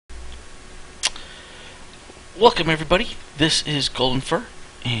Welcome everybody. This is Golden Fur,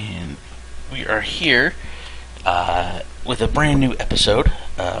 and we are here with a brand new episode.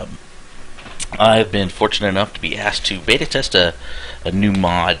 I've been fortunate enough to be asked to beta test a new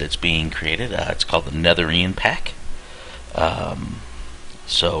mod that's being created. It's called the Netherian pack.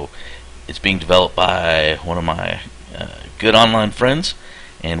 So it's being developed by one of my good online friends,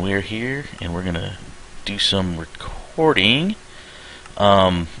 and we're here and we're gonna do some recording.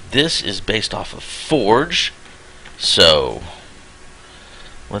 This is based off of Forge, so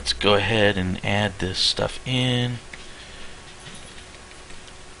let's go ahead and add this stuff in.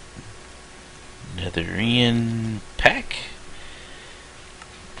 Netherian pack.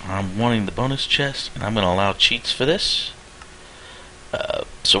 I'm wanting the bonus chest, and I'm going to allow cheats for this.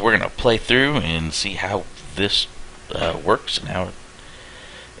 So we're going to play through and see how this works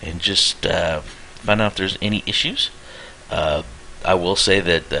and just find out if there's any issues. I will say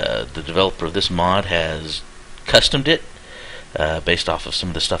that the developer of this mod has customed it based off of some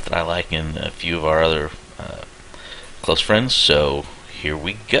of the stuff that I like and a few of our other close friends. So here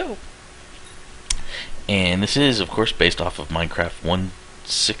we go. And this is, of course, based off of Minecraft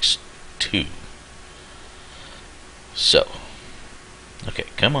 1.6.2. So, okay,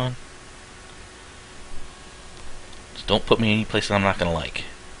 come on. Just don't put me any place that I'm not going to like.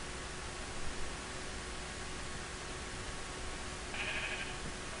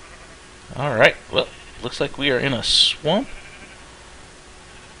 Alright, well, looks like we are in a swamp.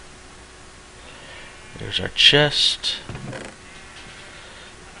 There's our chest.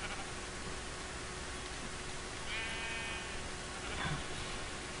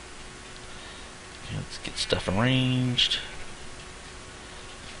 Okay, let's get stuff arranged.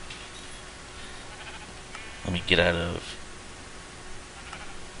 Let me get out of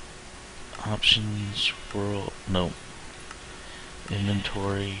options, world, no,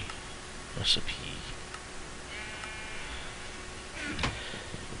 inventory. Recipe.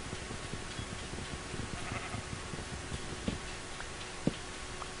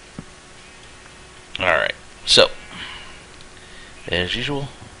 Alright, so, as usual,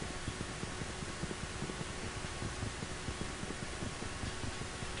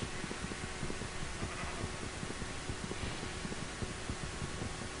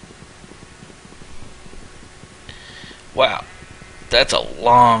 wow, that's a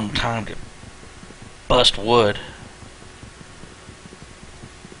long time to bust wood.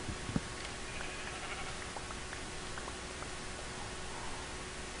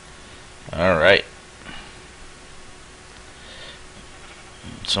 Alright.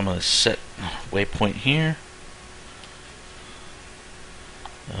 So I'm going to set waypoint here.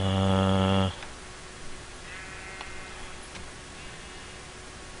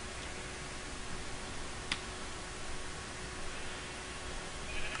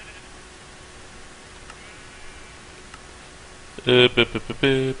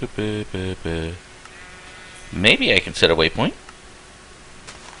 Maybe I can set a waypoint.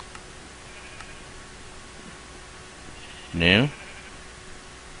 No.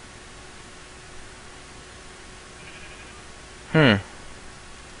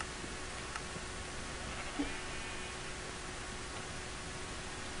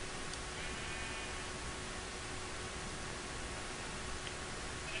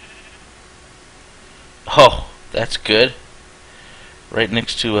 Oh, that's good. Right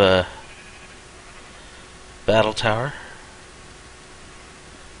next to a battle tower.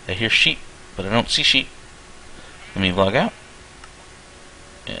 I hear sheep, but I don't see sheep. Let me log out.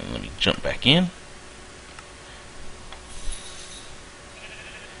 And let me jump back in.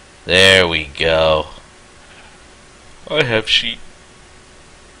 There we go. I have sheep.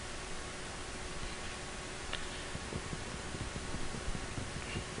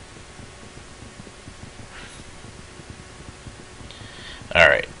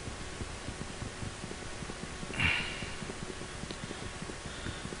 Alright.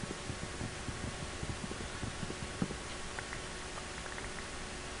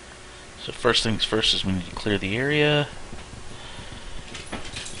 So first things first is we need to clear the area.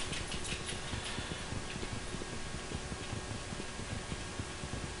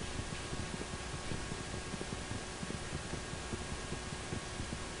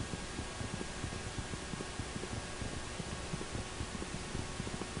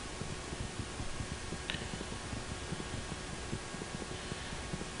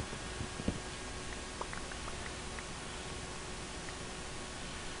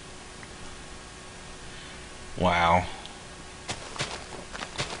 Wow.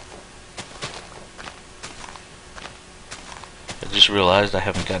 I just realized I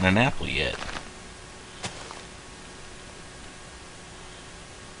haven't gotten an apple yet.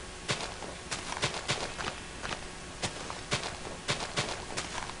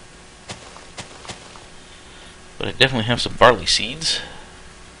 But I definitely have some barley seeds.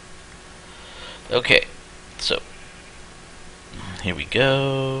 Okay, so here we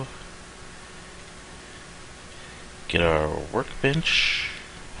go. Get our workbench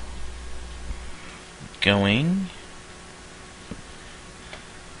going.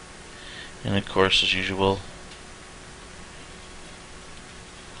 And of course, as usual,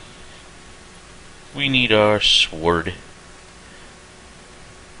 we need our sword.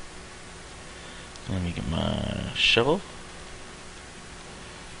 Let me get my shovel.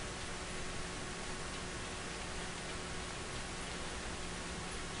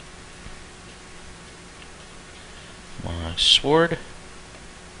 My sword.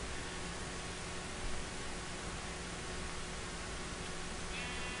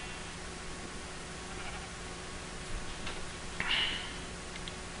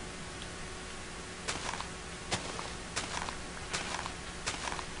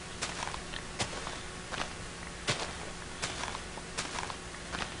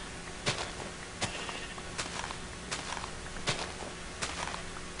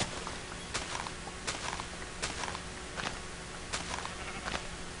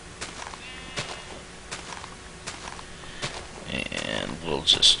 We'll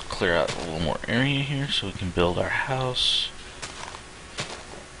just clear out a little more area here so we can build our house.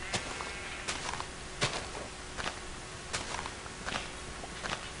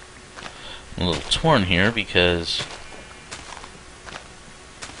 I'm a little torn here because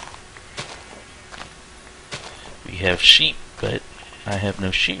we have sheep, but I have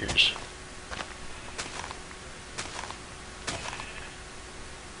no shears.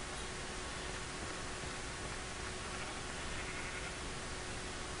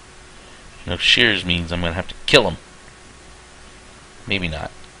 No shears means I'm going to have to kill them. Maybe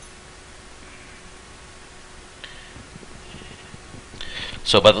not.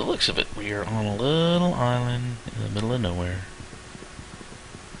 So by the looks of it, we are on a little island in the middle of nowhere.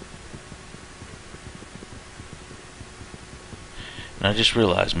 And I just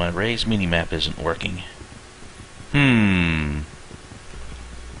realized my Ray's minimap isn't working.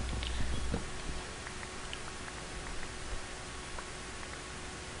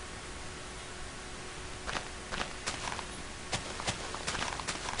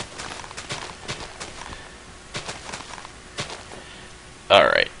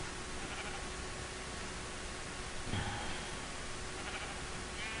 Alright.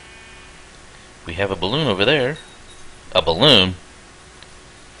 We have a balloon over there. A balloon?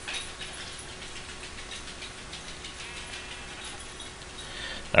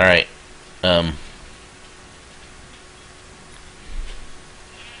 Alright. I'm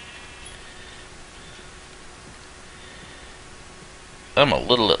a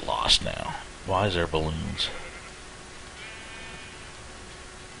little at lost now. Why is there balloons?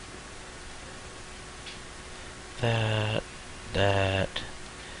 That.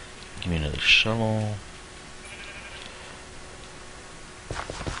 Give me another shovel.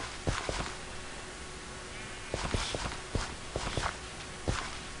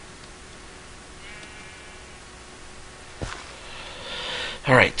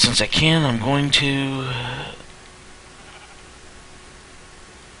 Alright, since I can, I'm going to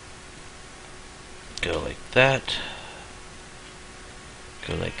go like that.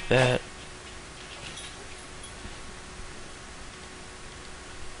 Go like that.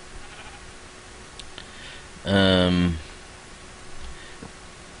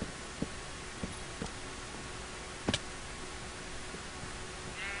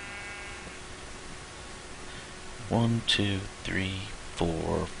 One, two, three,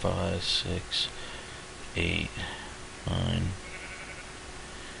 4, 5, 6, 8, 9,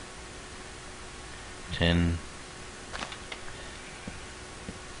 10.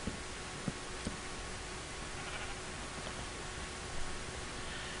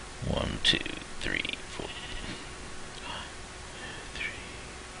 One, two, three, 4, 3.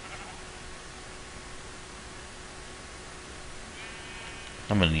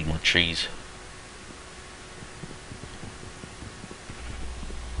 I'm gonna need more trees.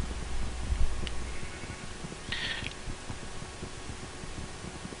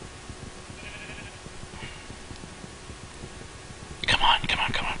 Come on.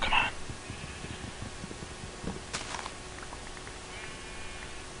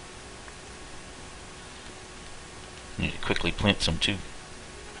 Need to quickly plant some too.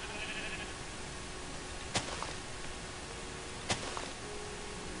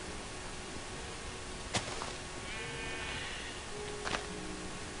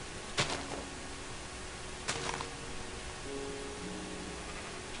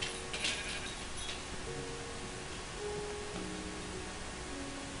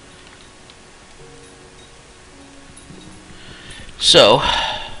 So,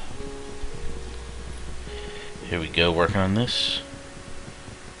 here we go, working on this.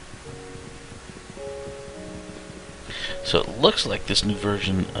 So it looks like this new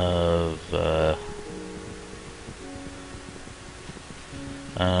version of,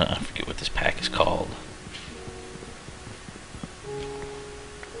 I forget what this pack is called.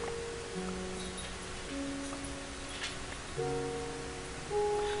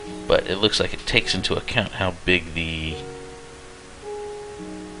 But it looks like it takes into account how big the...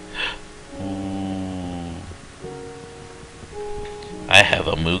 Ooh. I have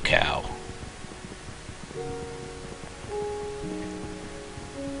a moo cow.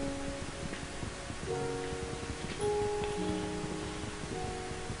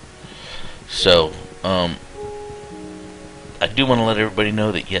 So, I do want to let everybody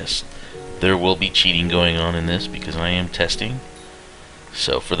know that yes, there will be cheating going on in this because I am testing.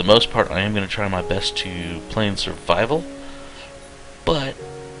 So for the most part, I am going to try my best to play in survival, but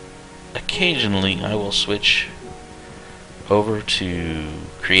occasionally I will switch over to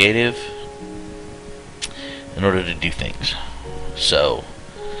creative in order to do things. So,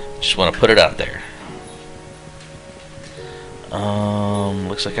 just want to put it out there.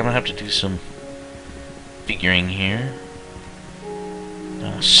 Looks like I'm gonna have to do some figuring here.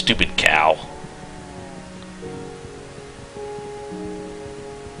 Stupid cow.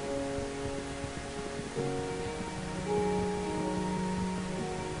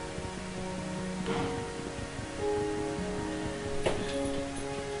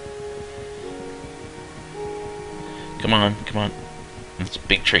 Come on, come on. It's a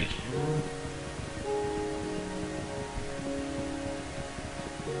big tree.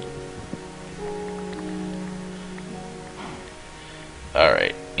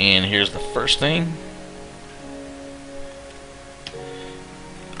 Alright, and here's the first thing.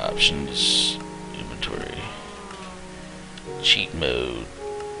 Options, inventory, cheat mode,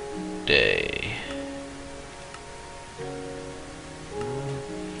 day.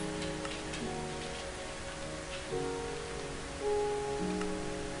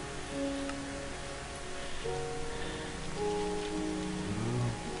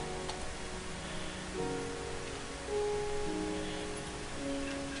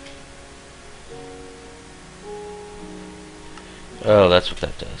 Oh, that's what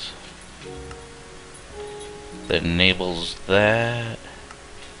that does. That enables that.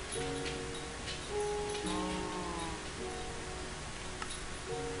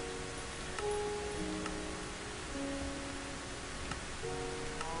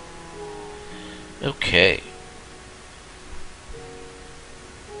 Okay.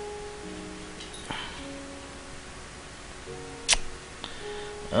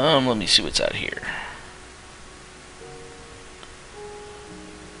 Let me see what's out here.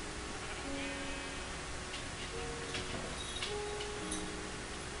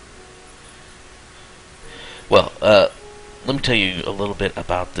 Well, let me tell you a little bit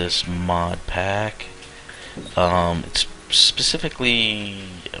about this mod pack. It's specifically,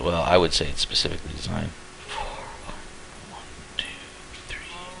 well, I would say it's specifically designed for 1, 2, 3,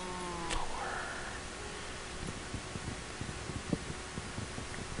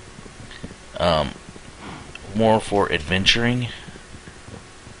 4. More for adventuring.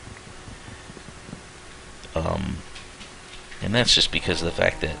 And that's just because of the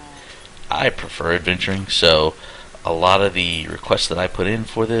fact that I prefer adventuring, so a lot of the requests that I put in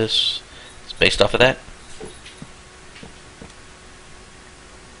for this is based off of that.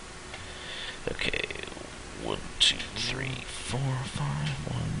 Okay, 1, 2, 3, 4,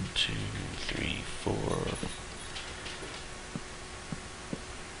 5. 1, 2, 3, 4.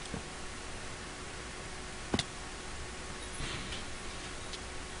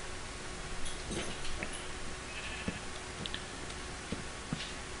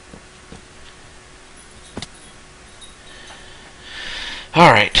 All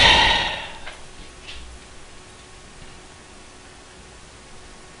right.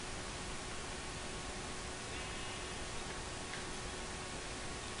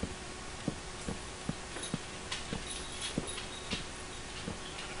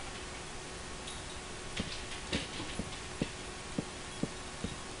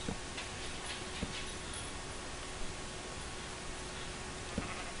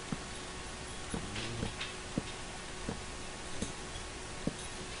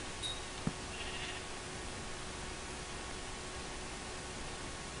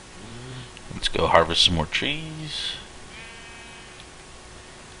 Let's go harvest some more trees.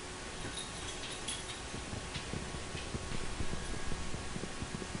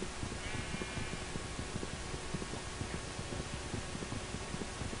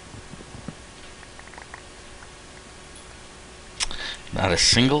 Not a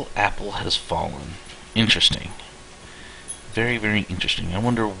single apple has fallen. Interesting. Very, very interesting. I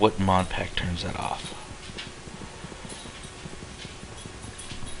wonder what mod pack turns that off.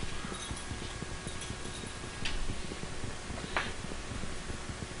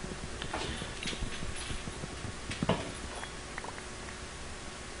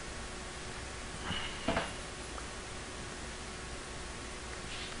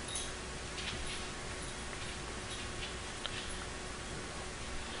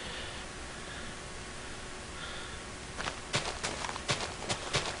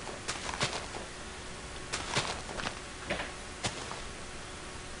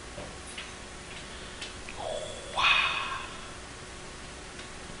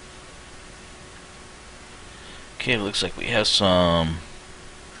 Okay, looks like we have some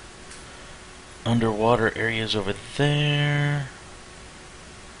underwater areas over there.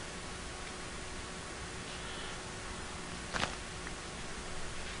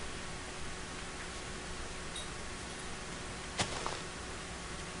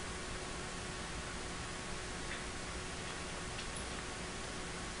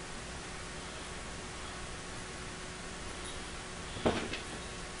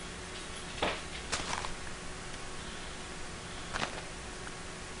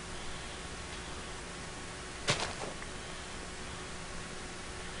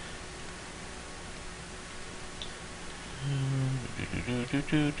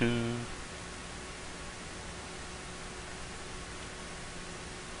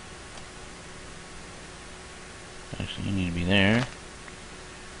 Actually, you need to be there.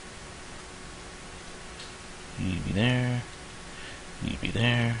 You need to be there. You need to be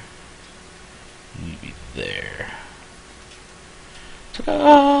there. You need to be there.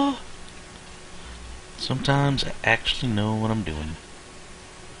 Ta-da! Sometimes I actually know what I'm doing.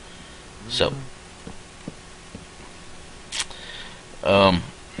 So,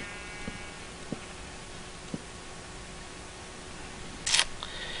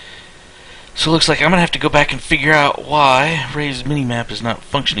 so it looks like I'm gonna have to go back and figure out why Ray's minimap is not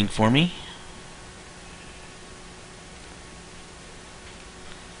functioning for me.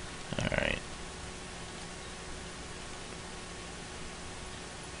 Alright.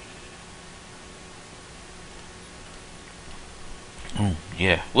 Oh,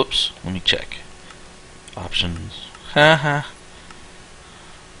 yeah. Whoops. Let me check. Options. Haha.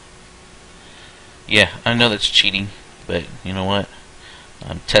 Yeah, I know that's cheating, but you know what?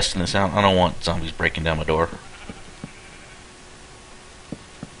 I'm testing this out. I don't want zombies breaking down my door.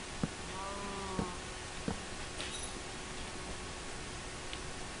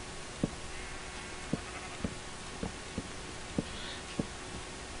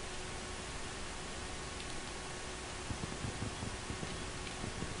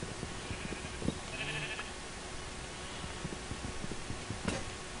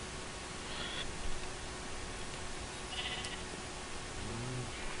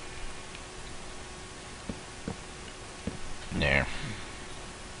 There.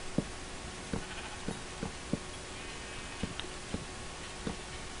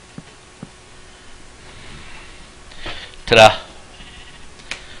 Ta-da.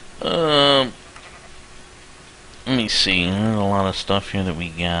 Let me see. There's a lot of stuff here that we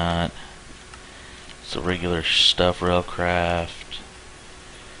got. It's the regular stuff, railcraft.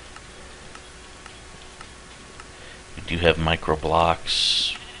 We do have micro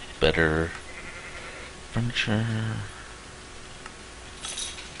blocks, better furniture.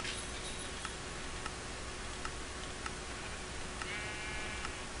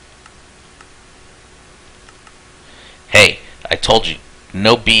 Hey, I told you,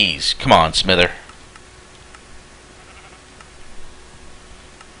 no bees. Come on, Smither.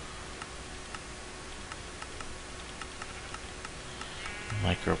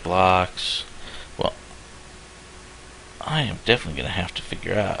 Micro blocks. Well, I am definitely going to have to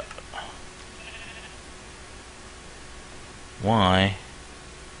figure out why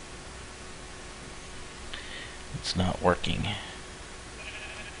it's not working.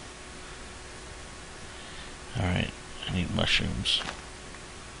 Alright, I need mushrooms.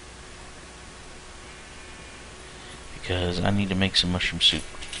 Because I need to make some mushroom soup.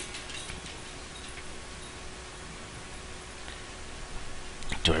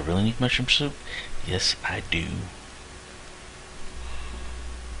 Do I really need mushroom soup? Yes, I do.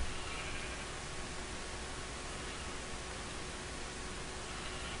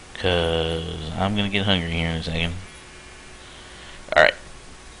 Because I'm going to get hungry here in a second. Alright.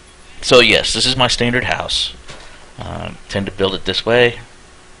 So yes, this is my standard house. I tend to build it this way.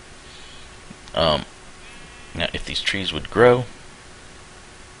 Now if these trees would grow.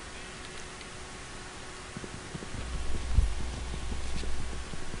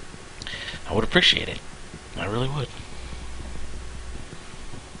 I would appreciate it. I really would.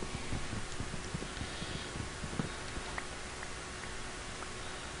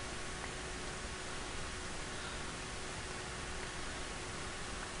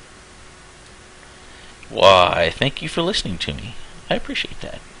 Why, thank you for listening to me. I appreciate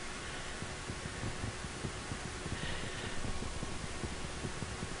that.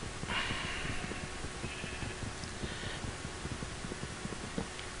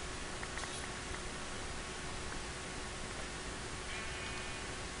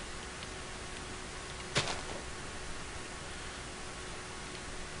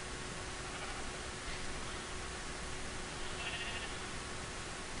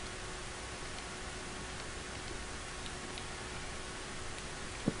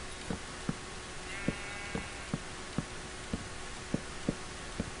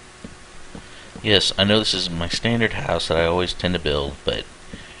 Yes, I know this is my standard house that I always tend to build, but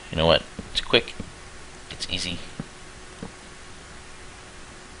you know what? It's quick. It's easy.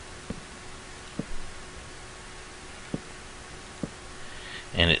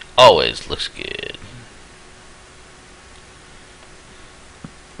 And it always looks good.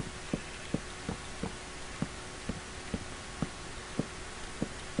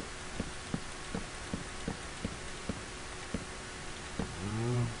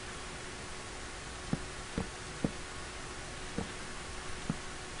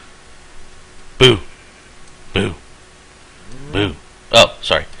 Boo. Boo. Boo. Oh,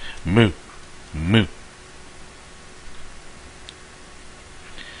 sorry. Moo. Moo.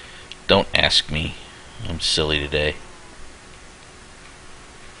 Don't ask me. I'm silly today.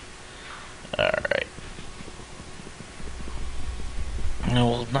 Alright. Now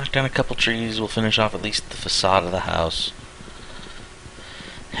we'll knock down a couple trees. We'll finish off at least the facade of the house.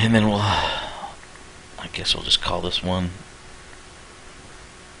 And then I guess we'll just call this one.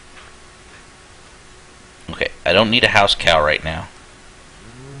 Okay, I don't need a house cow right now.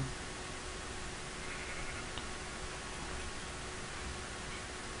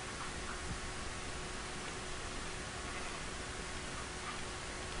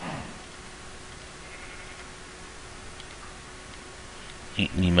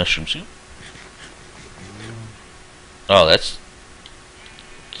 Eat any mushroom soup? Oh, that's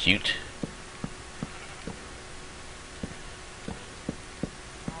cute.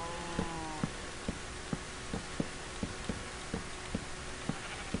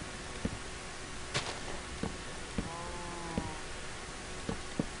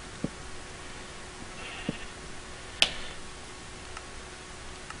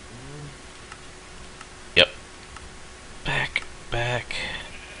 Yep. Back.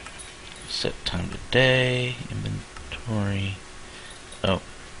 Set time today. Inventory. Oh,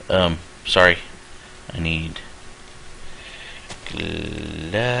 sorry. I need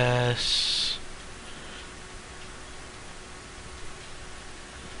glass.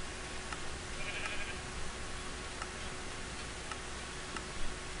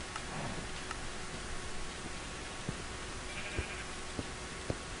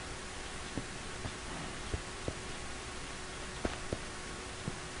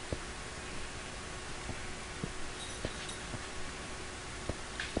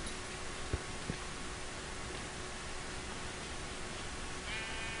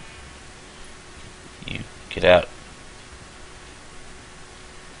 Get out.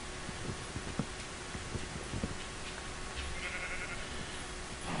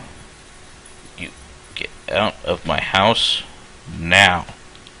 You get out of my house now.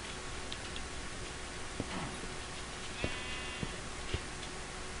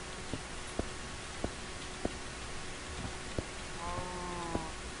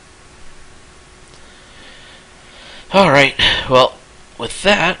 Alright, well, with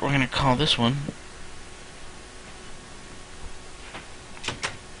that, we're going to call this one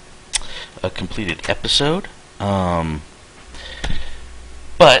a completed episode. But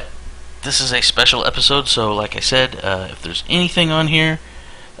this is a special episode, so like I said, if there's anything on here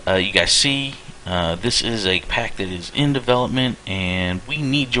you guys see, this is a pack that is in development, and we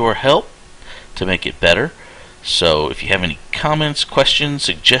need your help to make it better. So if you have any comments, questions,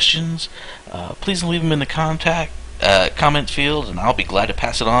 suggestions, please leave them in the comments field, and I'll be glad to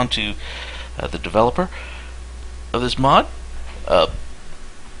pass it on to the developer of this mod.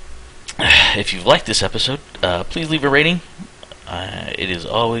 If you've liked this episode, please leave a rating. It is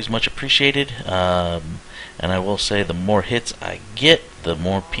always much appreciated. And I will say, the more hits I get, the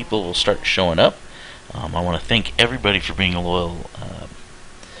more people will start showing up. I want to thank everybody for being a loyal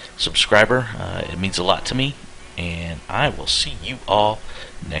subscriber. It means a lot to me. And I will see you all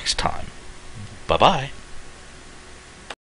next time. Bye-bye.